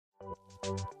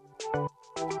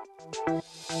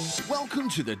Welcome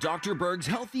to the Dr. Berg's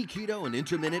Healthy Keto and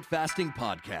Intermittent Fasting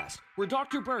Podcast, where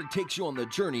Dr. Berg takes you on the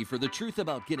journey for the truth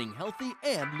about getting healthy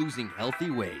and losing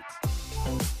healthy weight.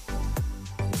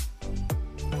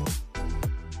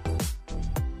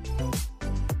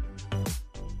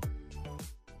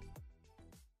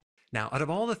 Now, out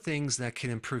of all the things that can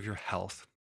improve your health,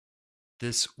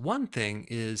 this one thing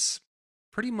is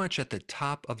pretty much at the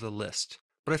top of the list.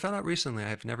 But I found out recently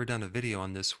I've never done a video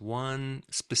on this one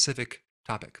specific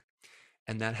topic,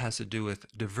 and that has to do with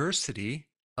diversity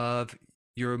of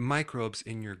your microbes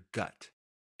in your gut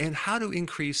and how to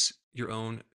increase your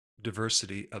own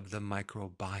diversity of the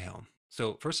microbiome.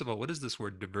 So first of all, what is this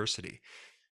word diversity?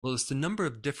 Well, it's the number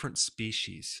of different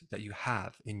species that you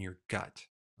have in your gut,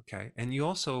 okay? And you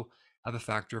also have a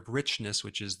factor of richness,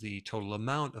 which is the total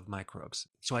amount of microbes.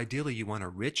 So ideally, you want a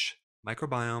rich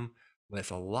microbiome with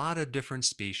a lot of different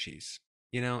species.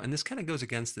 And this kind of goes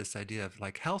against this idea of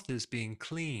like health is being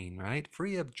clean, right?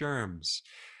 Free of germs.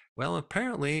 Well,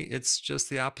 apparently it's just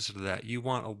the opposite of that. You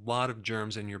want a lot of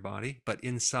germs in your body, but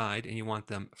inside, and you want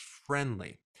them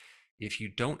friendly. If you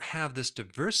don't have this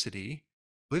diversity,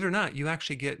 believe it or not, you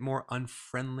actually get more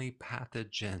unfriendly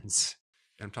pathogens.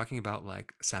 I'm talking about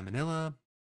like Salmonella,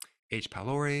 H.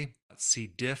 pylori,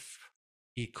 C. diff,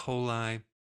 E. coli.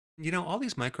 All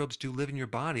these microbes do live in your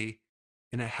body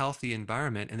in a healthy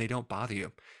environment, and they don't bother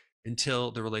you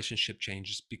until the relationship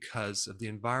changes because of the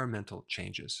environmental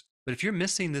changes. But if you're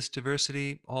missing this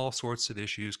diversity, all sorts of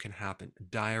issues can happen.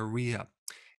 Diarrhea,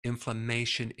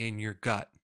 inflammation in your gut.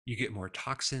 You get more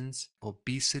toxins,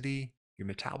 obesity, your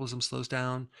metabolism slows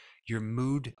down, your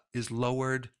mood is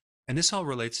lowered. And this all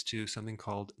relates to something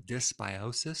called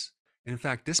dysbiosis. In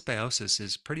fact, dysbiosis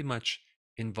is pretty much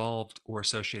involved or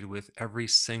associated with every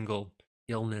single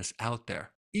illness out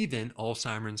there, even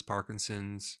Alzheimer's,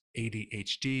 Parkinson's,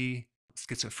 ADHD,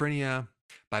 schizophrenia,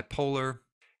 bipolar,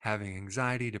 having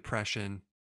anxiety, depression.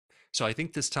 So I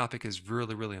think this topic is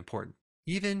really, really important.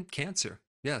 Even cancer.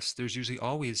 Yes, there's usually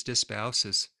always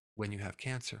dysbiosis when you have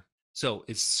cancer. So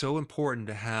it's so important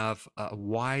to have a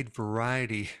wide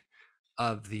variety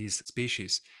of these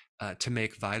species to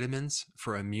make vitamins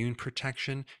for immune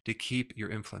protection, to keep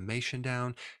your inflammation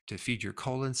down, to feed your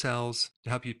colon cells, to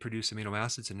help you produce amino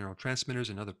acids and neurotransmitters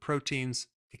and other proteins,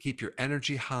 to keep your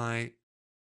energy high,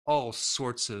 all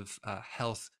sorts of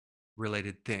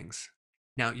health-related things.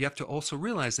 Now, you have to also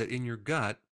realize that in your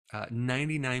gut,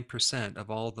 99%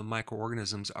 of all the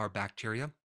microorganisms are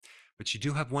bacteria, but you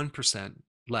do have 1%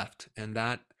 left, and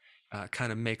that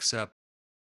kind of makes up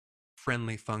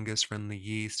friendly fungus, friendly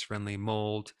yeast, friendly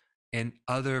mold, and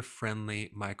other friendly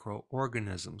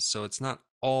microorganisms. So it's not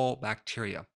all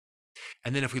bacteria.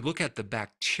 And then if we look at the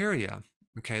bacteria,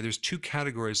 okay, there's two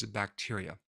categories of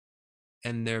bacteria.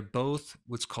 And they're both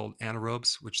what's called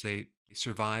anaerobes, which they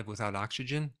survive without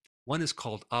oxygen. One is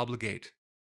called obligate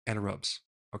anaerobes,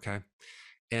 okay?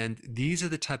 And these are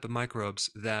the type of microbes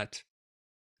that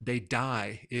they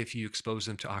die if you expose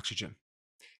them to oxygen.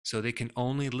 So they can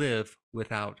only live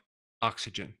without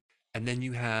oxygen. And then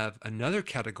you have another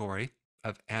category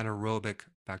of anaerobic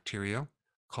bacteria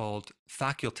called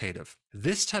facultative.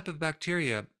 This type of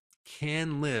bacteria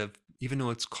can live, even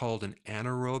though it's called an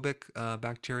anaerobic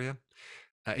bacteria,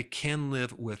 it can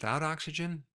live without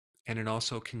oxygen, and it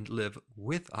also can live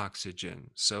with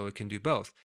oxygen. So it can do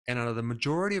both. And out of the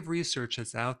majority of research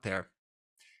that's out there,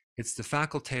 it's the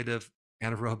facultative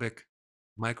anaerobic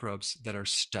microbes that are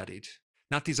studied,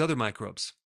 not these other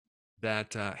microbes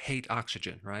that hate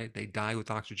oxygen, right? They die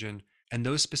with oxygen. And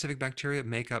those specific bacteria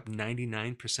make up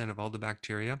 99% of all the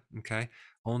bacteria, okay?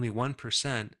 Only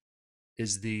 1%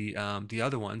 is the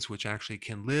other ones, which actually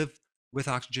can live with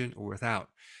oxygen or without.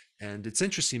 And it's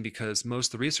interesting because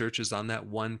most of the research is on that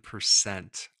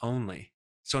 1% only.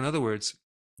 So in other words,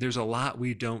 there's a lot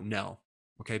we don't know,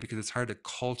 okay? Because it's hard to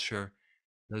culture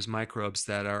those microbes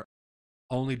that are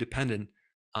only dependent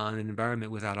on an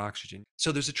environment without oxygen.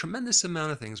 So there's a tremendous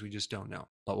amount of things we just don't know.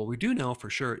 But what we do know for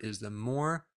sure is the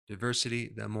more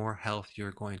diversity, the more health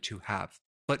you're going to have.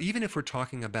 But even if we're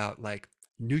talking about like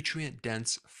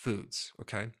nutrient-dense foods,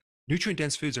 okay?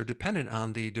 Nutrient-dense foods are dependent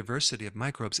on the diversity of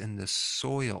microbes in the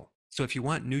soil. So if you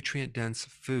want nutrient-dense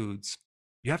foods,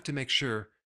 you have to make sure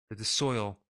that the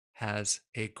soil has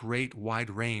a great wide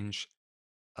range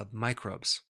of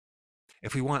microbes.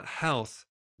 If we want health,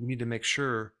 we need to make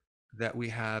sure that we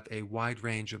have a wide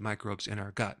range of microbes in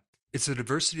our gut. It's the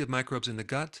diversity of microbes in the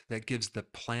gut that gives the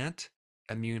plant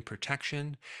immune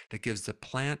protection, that gives the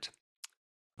plant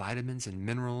vitamins and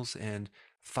minerals and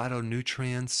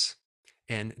phytonutrients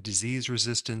and disease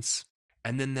resistance.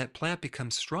 And then that plant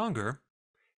becomes stronger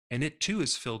And it too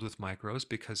is filled with microbes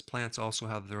because plants also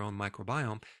have their own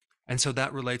microbiome. And so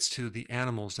that relates to the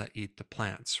animals that eat the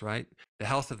plants, right? The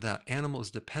health of that animal is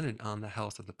dependent on the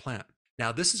health of the plant.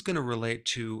 Now, this is going to relate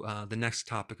to the next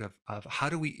topic of how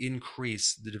do we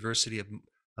increase the diversity of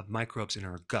microbes in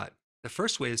our gut. The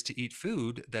first way is to eat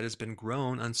food that has been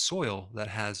grown on soil that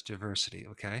has diversity,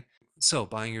 okay? So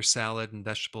buying your salad and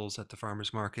vegetables at the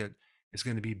farmer's market is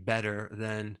going to be better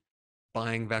than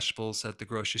buying vegetables at the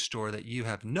grocery store that you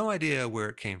have no idea where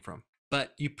it came from.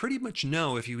 But you pretty much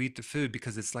know if you eat the food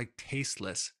because it's like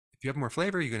tasteless. If you have more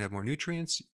flavor, you're going to have more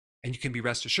nutrients, and you can be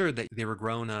rest assured that they were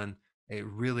grown on a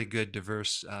really good,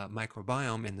 diverse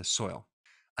microbiome in the soil.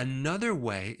 Another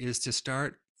way is to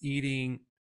start eating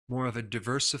more of a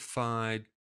diversified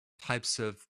types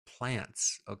of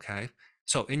plants, okay?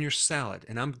 So in your salad,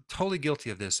 and I'm totally guilty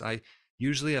of this, I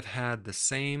usually have had the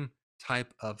same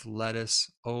type of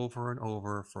lettuce over and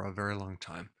over for a very long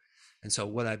time. And so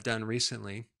what I've done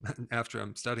recently, after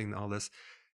I'm studying all this,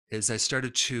 is I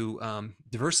started to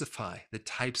diversify the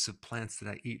types of plants that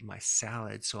I eat in my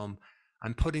salad. So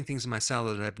I'm putting things in my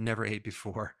salad that I've never ate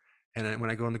before. And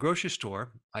when I go in the grocery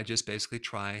store, I just basically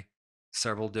try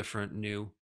several different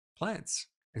new plants.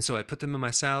 And so I put them in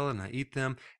my salad and I eat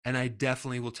them. And I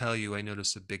definitely will tell you, I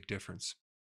notice a big difference.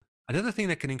 Another thing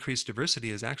that can increase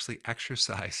diversity is actually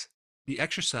exercise. The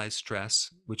exercise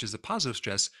stress, which is a positive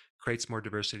stress, creates more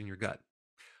diversity in your gut.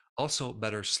 Also,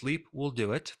 better sleep will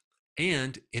do it,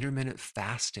 and intermittent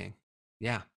fasting.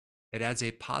 Yeah, it adds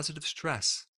a positive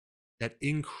stress that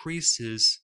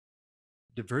increases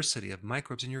diversity of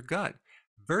microbes in your gut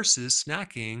versus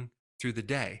snacking through the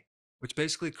day, which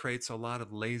basically creates a lot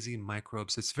of lazy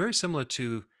microbes. It's very similar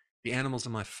to the animals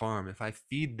on my farm. If I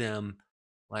feed them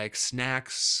like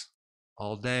snacks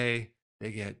all day,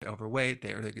 they get overweight,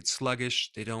 they get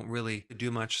sluggish, they don't really do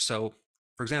much. So,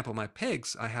 for example, my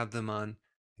pigs, I have them on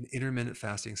an intermittent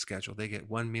fasting schedule. They get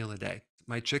one meal a day.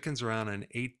 My chickens are on an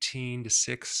 18 to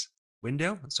 6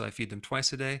 window, so I feed them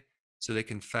twice a day so they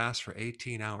can fast for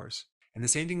 18 hours. And the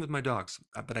same thing with my dogs,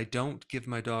 but I don't give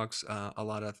my dogs a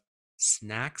lot of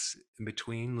snacks in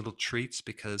between, little treats,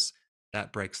 because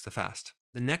that breaks the fast.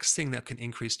 The next thing that can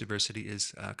increase diversity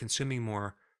is consuming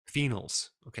more phenols.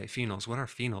 Okay, phenols. What are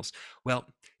phenols? Well,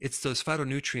 it's those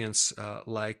phytonutrients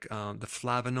like the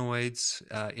flavonoids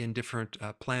in different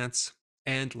plants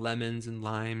and lemons and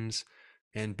limes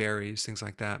and berries, things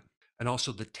like that. And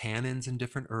also the tannins in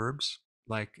different herbs,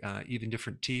 like even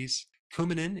different teas.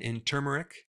 Coumarin in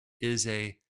turmeric is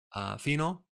a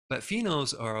phenol, but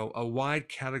phenols are a wide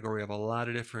category of a lot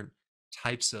of different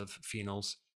types of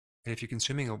phenols. And if you're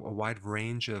consuming a wide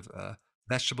range of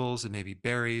vegetables and maybe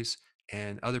berries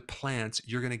and other plants,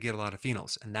 you're going to get a lot of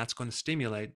phenols, and that's going to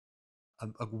stimulate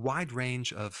a wide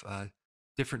range of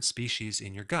different species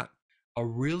in your gut. A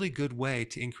really good way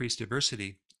to increase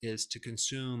diversity is to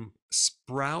consume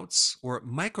sprouts or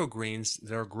microgreens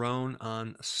that are grown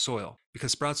on soil,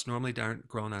 because sprouts normally aren't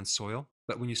grown on soil.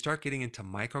 But when you start getting into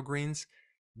microgreens,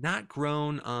 not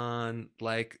grown on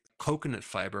like coconut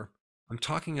fiber, I'm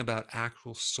talking about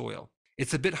actual soil.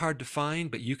 It's a bit hard to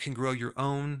find, but you can grow your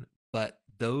own. But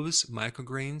those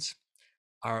microgreens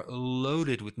are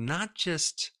loaded with not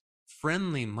just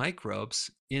friendly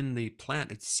microbes in the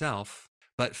plant itself,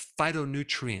 but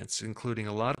phytonutrients, including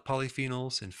a lot of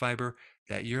polyphenols and fiber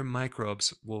that your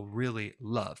microbes will really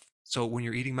love. So when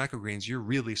you're eating microgreens, you're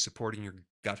really supporting your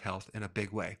gut health in a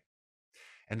big way.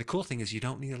 And the cool thing is you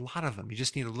don't need a lot of them. You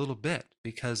just need a little bit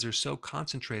because they're so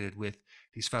concentrated with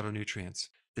these phytonutrients.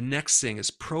 The next thing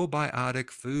is probiotic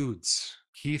foods.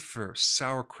 Kefir,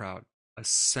 sauerkraut,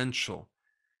 essential.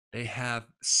 They have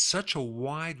such a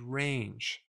wide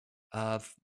range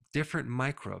of different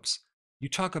microbes. You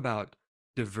talk about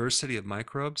diversity of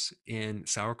microbes in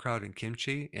sauerkraut and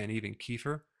kimchi and even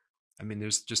kefir. I mean,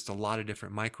 there's just a lot of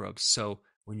different microbes. So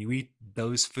when you eat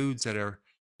those foods that are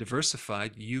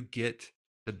diversified, you get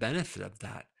the benefit of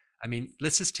that. I mean,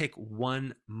 let's just take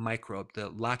one microbe, the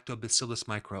lactobacillus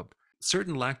microbe.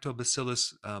 Certain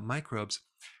lactobacillus microbes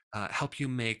help you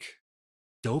make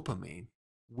dopamine,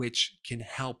 which can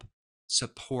help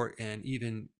support and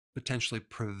even potentially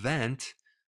prevent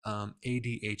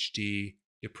ADHD,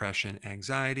 depression,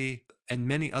 anxiety, and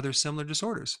many other similar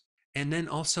disorders. And then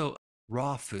also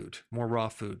raw food, more raw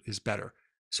food is better.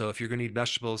 So if you're going to eat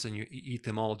vegetables and you eat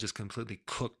them all just completely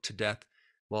cooked to death,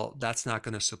 well, that's not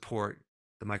going to support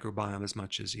the microbiome as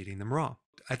much as eating them raw.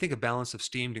 I think a balance of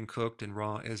steamed and cooked and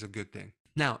raw is a good thing.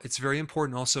 Now, it's very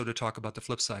important also to talk about the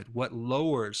flip side. What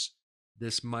lowers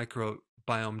this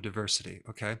microbiome diversity?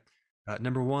 Okay.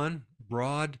 Number one,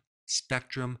 broad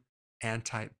spectrum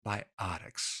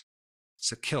antibiotics.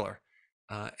 It's a killer.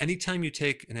 Anytime you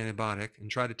take an antibiotic and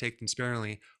try to take them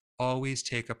sparingly, always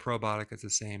take a probiotic at the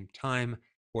same time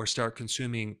or start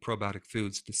consuming probiotic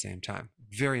foods at the same time.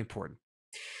 Very important.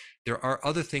 There are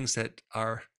other things that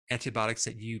are antibiotics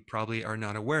that you probably are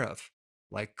not aware of,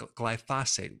 like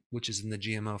glyphosate, which is in the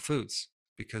GMO foods,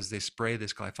 because they spray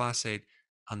this glyphosate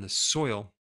on the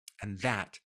soil, and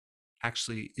that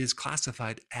actually is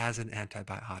classified as an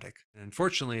antibiotic. And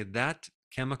unfortunately, that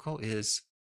chemical is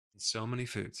in so many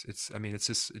foods. It's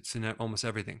in almost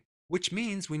everything, which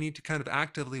means we need to kind of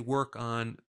actively work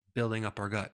on building up our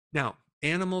gut. Now,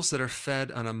 animals that are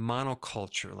fed on a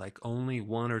monoculture, like only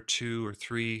one or two or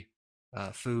three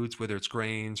foods, whether it's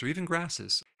grains or even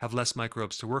grasses, have less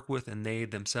microbes to work with, and they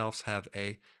themselves have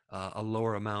a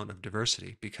lower amount of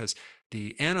diversity because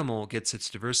the animal gets its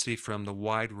diversity from the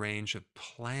wide range of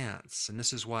plants. And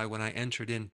this is why when I entered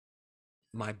in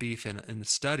my beef in the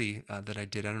study that I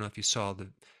did, I don't know if you saw the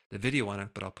video on it,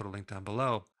 but I'll put a link down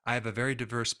below. I have a very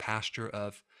diverse pasture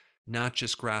of not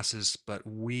just grasses, but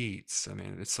weeds. I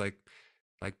mean, it's like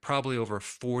probably over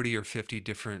 40 or 50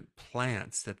 different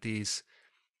plants that these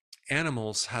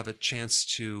animals have a chance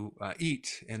to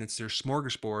eat, and it's their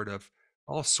smorgasbord of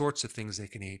all sorts of things they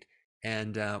can eat.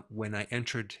 And when I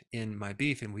entered in my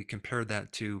beef and we compared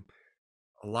that to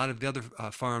a lot of the other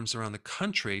farms around the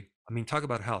country, I mean, talk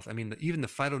about health. I mean, even the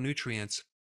phytonutrients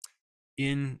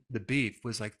in the beef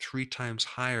was like 3 times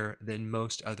higher than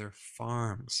most other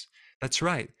farms. That's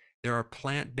right. There are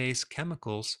plant-based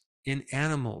chemicals in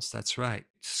animals. That's right.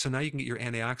 So now you can get your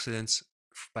antioxidants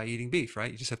by eating beef,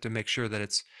 right? You just have to make sure that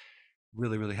it's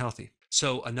really, really healthy.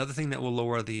 So another thing that will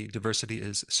lower the diversity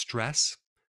is stress,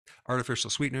 artificial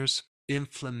sweeteners,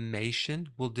 inflammation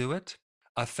will do it,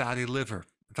 a fatty liver.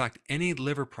 In fact, any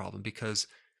liver problem, because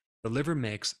the liver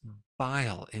makes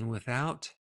bile, and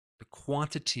without the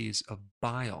quantities of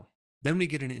bile, then we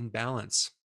get an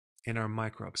imbalance in our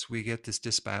microbes. We get this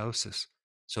dysbiosis.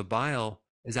 So bile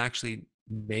is actually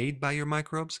made by your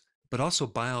microbes, but also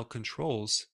bile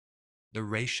controls the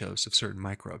ratios of certain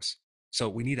microbes. So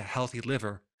we need a healthy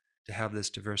liver to have this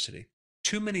diversity.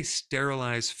 Too many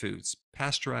sterilized foods,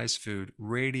 pasteurized food,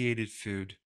 radiated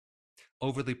food,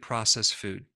 overly processed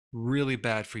food, really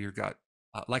bad for your gut.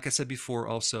 Like I said before,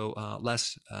 also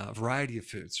less variety of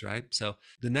foods, right? So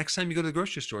the next time you go to the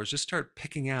grocery stores, just start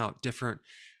picking out different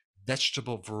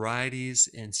vegetable varieties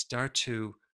and start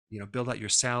to build out your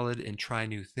salad and try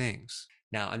new things.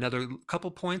 Now, another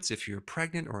couple points if you're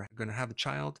pregnant or going to have a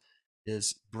child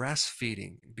is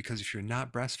breastfeeding, because if you're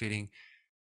not breastfeeding,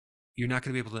 you're not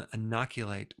going to be able to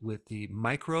inoculate with the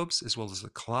microbes as well as the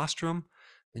colostrum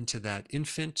into that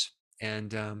infant,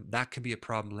 and that can be a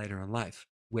problem later in life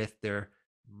with their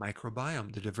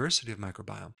microbiome, the diversity of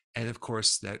microbiome. And of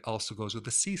course, that also goes with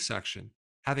the C-section.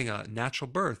 Having a natural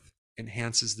birth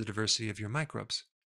enhances the diversity of your microbes.